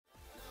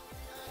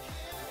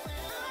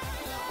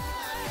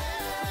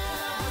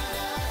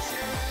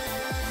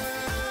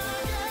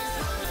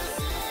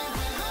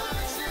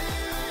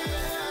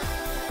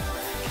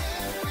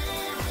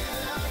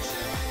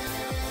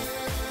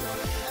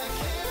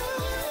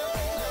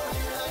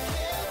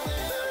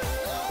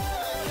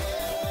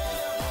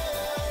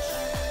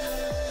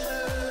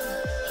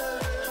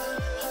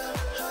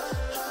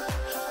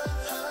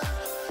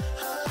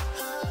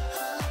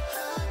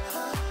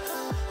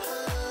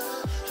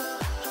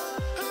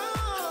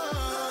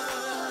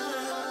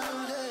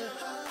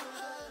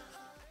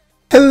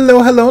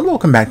Hello, hello, and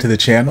welcome back to the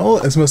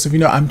channel. As most of you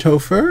know, I'm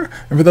Topher,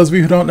 and for those of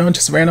you who don't know and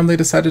just randomly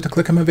decided to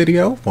click on my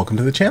video, welcome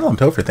to the channel. I'm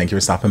Topher. Thank you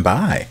for stopping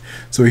by.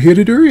 So we're here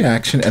to do a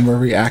reaction, and we're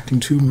reacting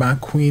to my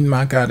queen,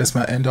 my goddess,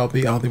 my end-all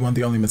be-all, the one,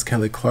 the only Miss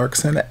Kelly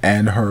Clarkson,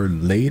 and her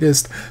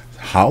latest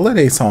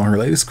holiday song, her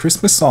latest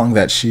Christmas song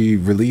that she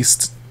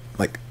released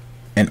like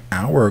an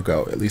hour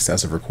ago, at least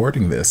as of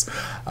recording this.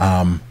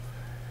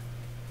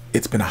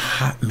 It's been a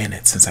hot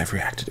minute since I've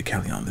reacted to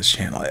Kelly on this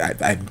channel.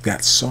 I've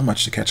got so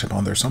much to catch up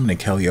on. There's so many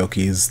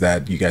Kellyokies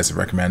that you guys have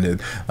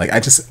recommended. Like,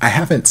 I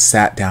haven't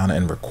sat down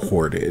and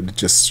recorded,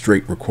 just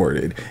straight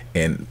recorded,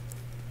 in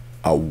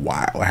a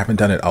while. I haven't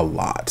done it a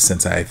lot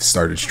since I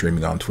started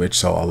streaming on Twitch.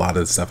 So a lot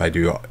of the stuff I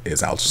do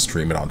is I'll just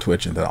stream it on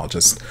Twitch and then I'll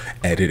just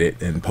edit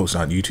it and post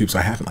it on YouTube. So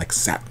I haven't like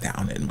sat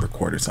down and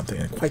recorded something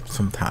in quite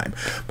some time.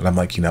 But I'm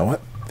like, you know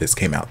what? This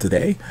came out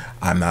today.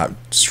 I'm not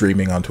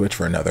streaming on Twitch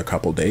for another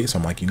couple days. So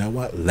I'm like, you know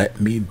what?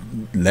 Let me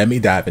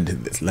dive into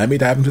this. Let me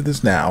dive into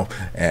this now,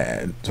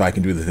 and so I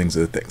can do the things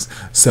of the things.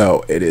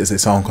 So it is a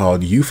song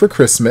called "You for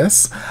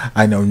Christmas."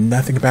 I know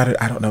nothing about it.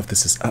 I don't know if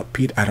this is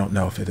upbeat. I don't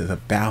know if it is a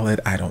ballad.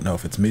 I don't know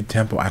if it's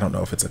mid-tempo. I don't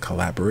know if it's a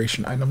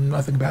collaboration. I know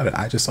nothing about it.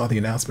 I just saw the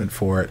announcement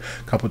for it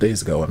a couple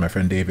days ago, and my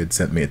friend David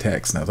sent me a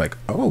text, and I was like,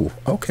 oh,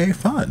 okay,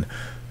 fun.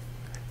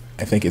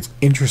 I think it's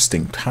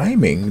interesting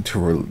timing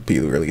to be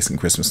releasing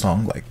Christmas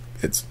song. Like,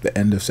 it's the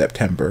end of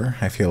September.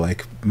 I feel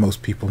like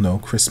most people know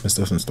Christmas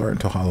doesn't start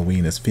until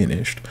Halloween is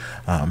finished.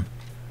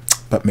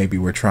 But maybe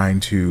we're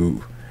trying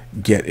to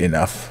get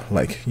enough,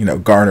 like, you know,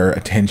 garner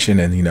attention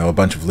and, you know, a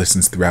bunch of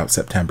listens throughout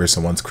September. So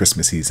once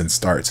Christmas season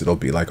starts, it'll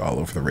be like all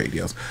over the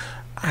radios.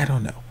 I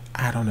don't know.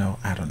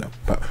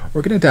 But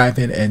we're going to dive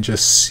in and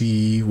just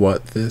see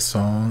what this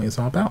song is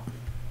all about.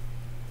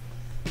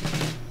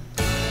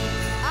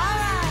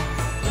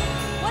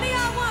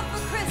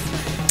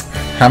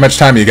 How much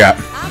time you got?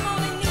 I'm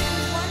only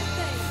needing one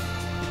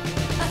thing,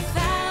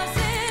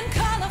 1,000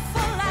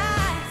 colorful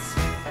lights.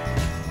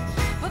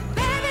 But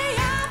baby,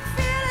 I'm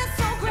feeling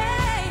so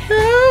great.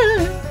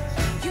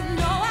 You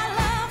know I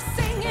love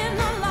singing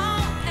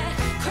along at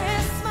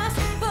Christmas,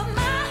 but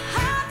my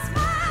heart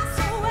smiles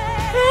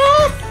away.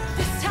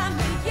 This time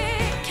of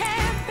year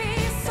can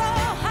be so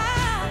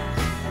hard,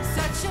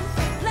 searching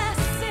for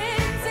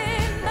blessings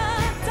in the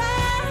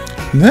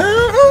dark.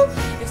 No.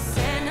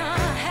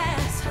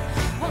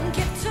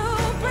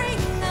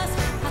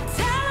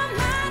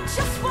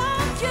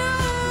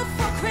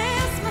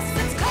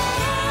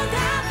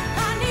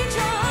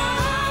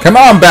 Come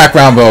on,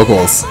 background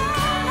vocals.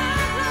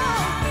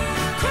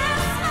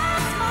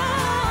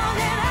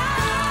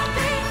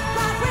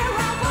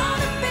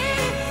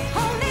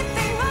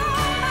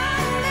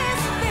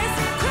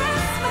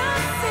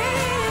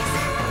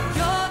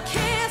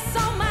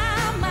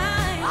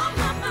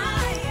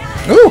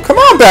 Ooh, come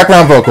on,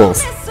 background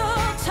vocals.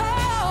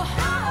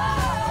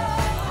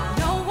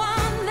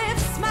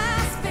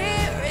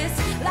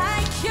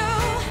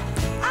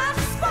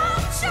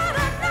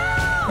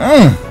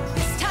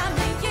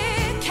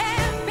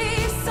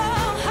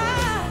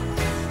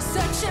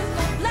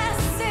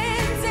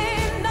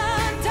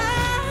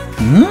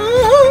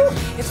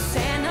 If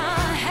Santa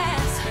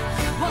has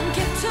one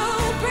gift to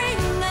bring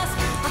us,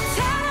 I'll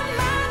tell him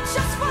I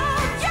just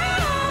want you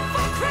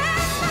for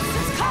Christmas.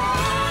 It's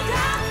cold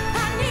out,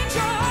 I need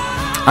your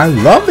I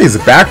love these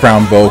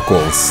background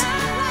vocals.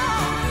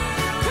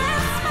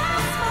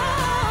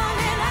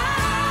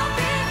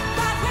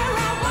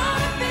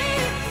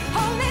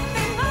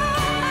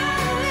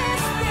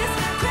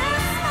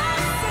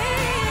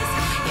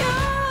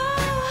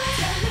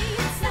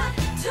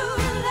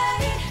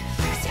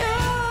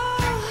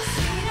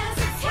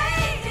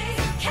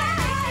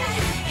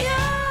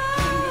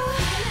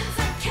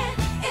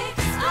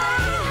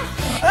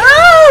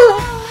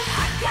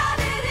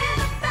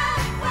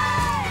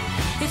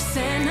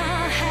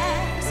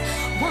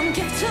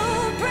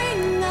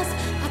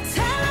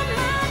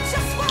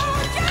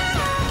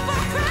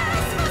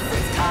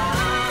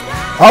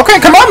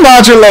 Okay, come on,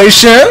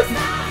 modulation.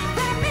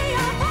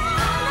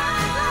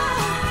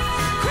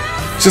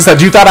 She said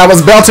you thought I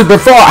was belted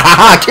before.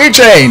 Haha, key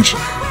change.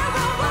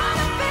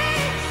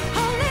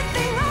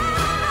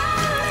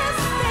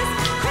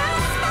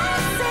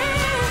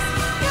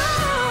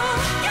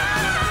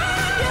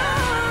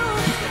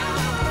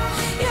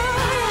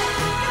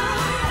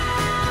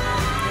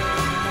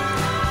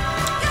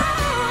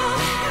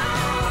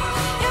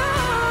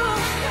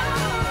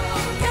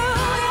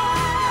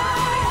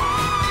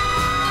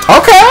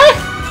 Okay.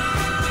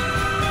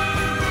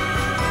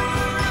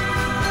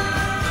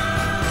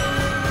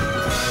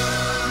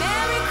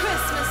 Merry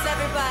Christmas,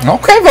 everybody.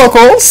 Okay,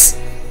 vocals.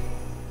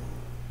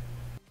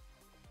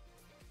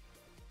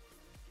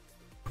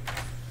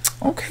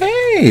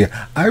 Okay,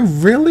 I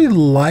really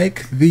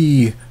like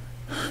the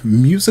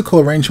musical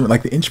arrangement,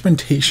 like the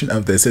instrumentation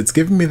of this. It's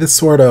giving me this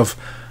sort of,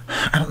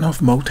 I don't know if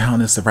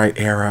Motown is the right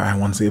era I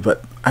want to say,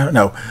 but I don't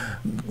know,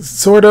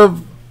 sort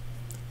of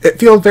it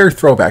feels very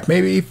throwback,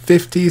 maybe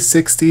 50s,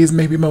 60s,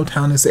 maybe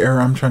Motown is the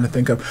era I'm trying to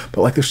think of,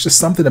 but like there's just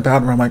something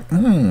about it where I'm like,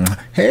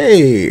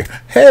 hey,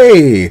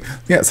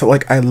 yeah. So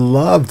like I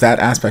love that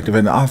aspect of it,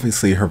 and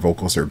obviously her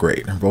vocals are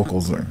great. Her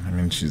vocals are, I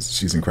mean,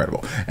 she's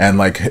incredible, and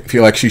like I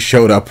feel like she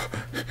showed up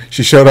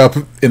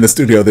in the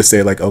studio this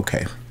day, like,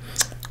 okay,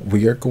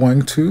 we are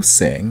going to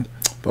sing,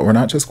 but we're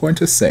not just going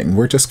to sing.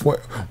 We're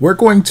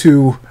going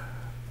to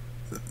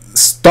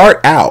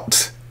start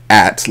out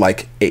at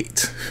like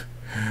 8.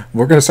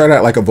 We're going to start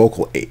out like a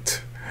vocal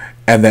 8,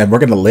 and then we're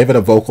going to live at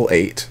a vocal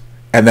 8,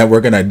 and then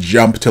we're going to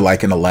jump to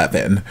like an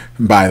 11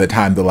 by the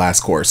time the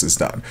last chorus is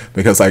done,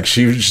 because like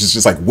she's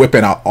just like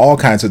whipping out all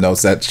kinds of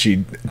notes that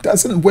she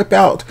doesn't whip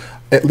out,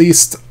 at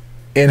least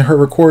in her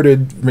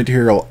recorded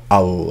material,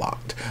 a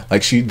lot.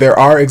 Like there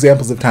are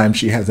examples of times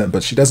she hasn't,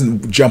 but she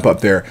doesn't jump up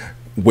there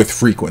with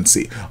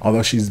frequency,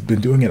 although she's been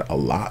doing it a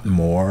lot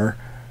more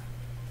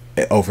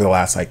over the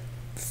last like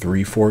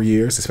 3-4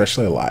 years,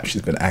 especially live.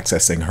 She's been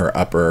accessing her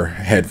upper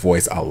head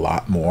voice a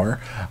lot more,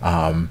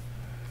 and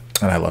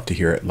I love to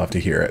hear it.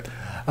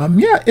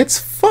 Yeah, it's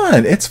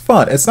fun.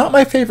 It's not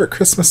my favorite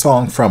Christmas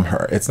song from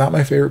her. It's not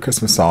my favorite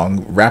Christmas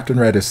song. Wrapped in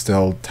Red is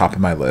still top of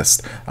my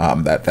list.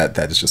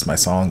 That is just my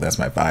song. That's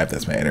my vibe.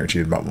 That's my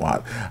energy. Blah,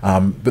 blah, blah.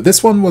 But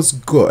this one was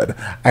good.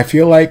 I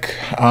feel like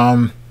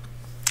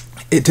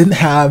it didn't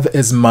have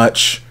as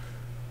much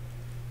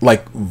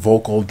like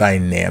vocal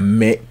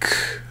dynamic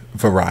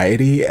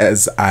variety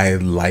as I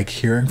like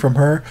hearing from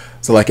her.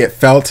 So like it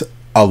felt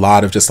a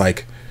lot of just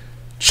like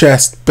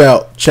chest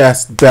belt,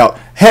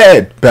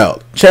 head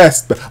belt,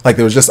 chest belt. Like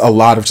there was just a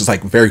lot of just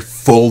like very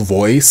full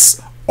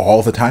voice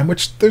all the time,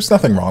 which there's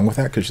nothing wrong with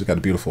that because she's got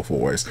a beautiful full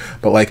voice.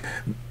 But like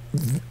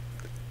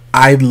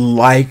I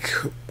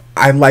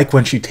like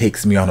when she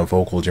takes me on a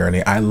vocal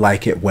journey. I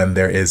like it when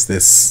there is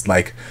this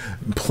like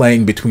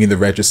playing between the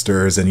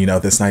registers, and you know,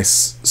 this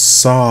nice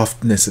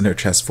softness in her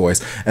chest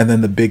voice, and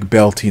then the big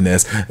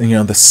beltiness, and you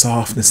know, the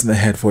softness in the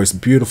head voice,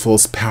 beautiful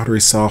powdery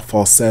soft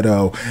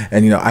falsetto,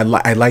 and you know,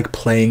 I like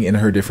playing in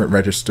her different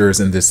registers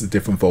and this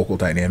different vocal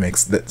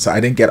dynamics. So I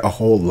didn't get a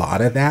whole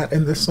lot of that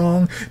in this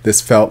song.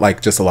 This felt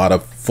like just a lot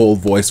of full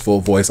voice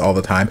all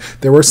the time.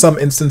 There were some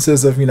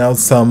instances of, you know,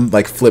 some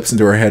like flips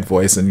into her head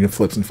voice and, you know,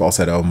 flips and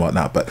falsetto and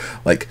whatnot, but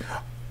like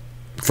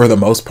for the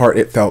most part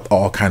it felt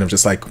all kind of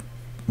just like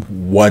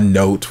one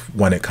note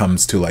when it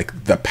comes to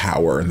like the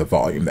power and the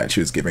volume that she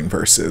was giving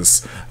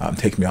versus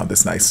take me on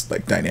this nice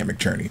like dynamic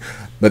journey.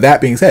 But that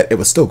being said, it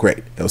was still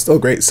great. It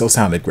still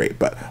sounded great,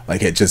 but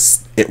like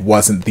it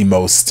wasn't the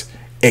most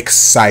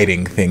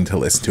exciting thing to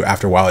listen to.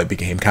 After a while it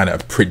became kind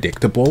of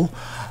predictable,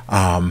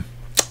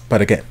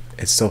 but again,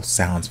 it still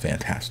sounds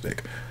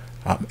fantastic.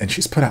 And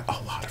she's put out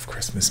a lot of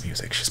Christmas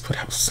music. She's put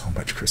out so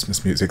much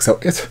Christmas music. So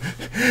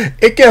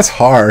it gets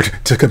hard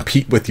to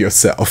compete with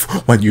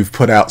yourself when you've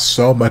put out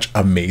so much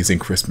amazing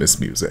Christmas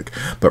music.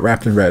 But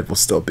Wrapped in Red will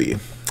still be,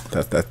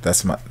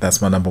 that's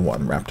my number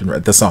one. Wrapped in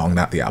Red, the song,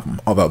 not the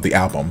album. Although the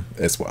album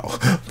as well,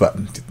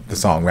 but the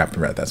song Wrapped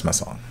in Red, that's my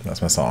song.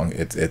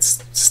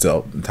 It's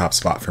still top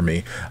spot for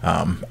me.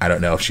 I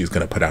don't know if she's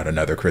gonna put out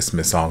another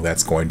Christmas song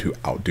that's going to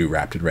outdo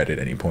Wrapped in Red at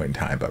any point in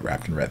time. But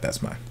Wrapped in Red,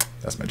 that's my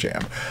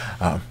jam.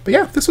 But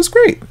yeah, this was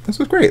great.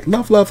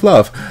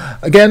 Love.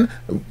 Again,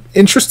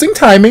 interesting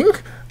timing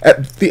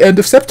at the end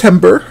of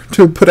September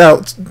to put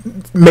out.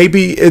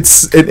 Maybe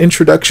it's an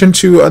introduction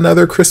to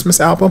another Christmas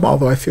album,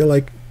 although I feel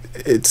like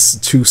it's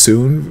too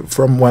soon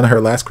from when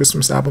her last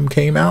Christmas album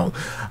came out.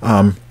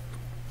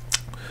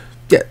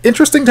 Yeah,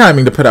 interesting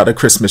timing to put out a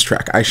Christmas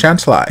track. I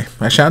shan't lie.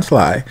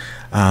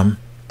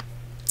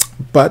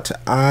 But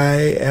I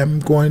am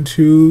going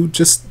to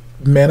just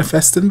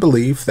manifest and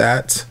believe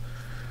that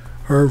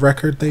her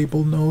record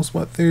label knows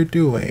what they're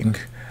doing.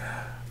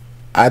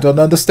 I don't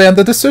understand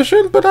the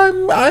decision, but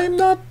I'm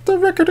not the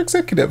record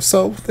executive,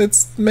 so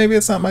maybe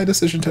it's not my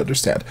decision to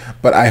understand.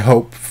 But I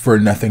hope for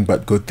nothing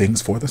but good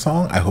things for the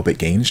song. I hope it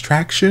gains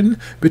traction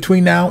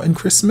between now and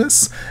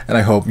Christmas, and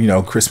I hope, you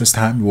know, Christmas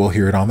time we'll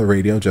hear it on the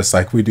radio just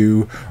like we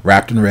do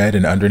Wrapped in Red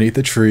and Underneath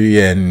the Tree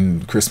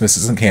and Christmas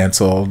Isn't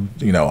Canceled.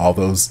 You know, all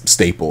those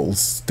staple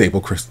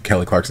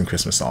Kelly Clarkson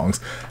Christmas songs.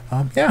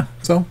 Yeah,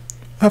 so I'll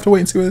have to wait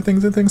and see where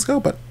things go.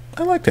 But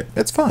I liked it.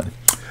 It's fun.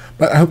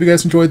 But I hope you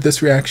guys enjoyed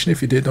this reaction.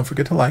 If you did, don't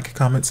forget to like,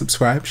 comment,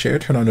 subscribe, share,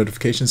 turn on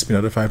notifications to be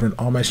notified when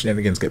all my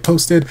shenanigans get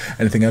posted.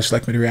 Anything else you'd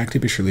like me to react to,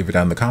 be sure to leave it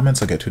down in the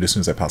comments. I'll get to it as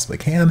soon as I possibly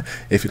can.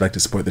 If you'd like to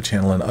support the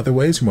channel in other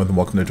ways, you're more than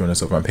welcome to join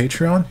us over on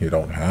Patreon. You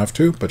don't have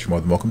to, but you're more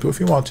than welcome to if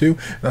you want to.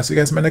 And I'll see you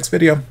guys in my next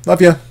video. Love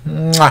ya.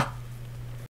 Mwah.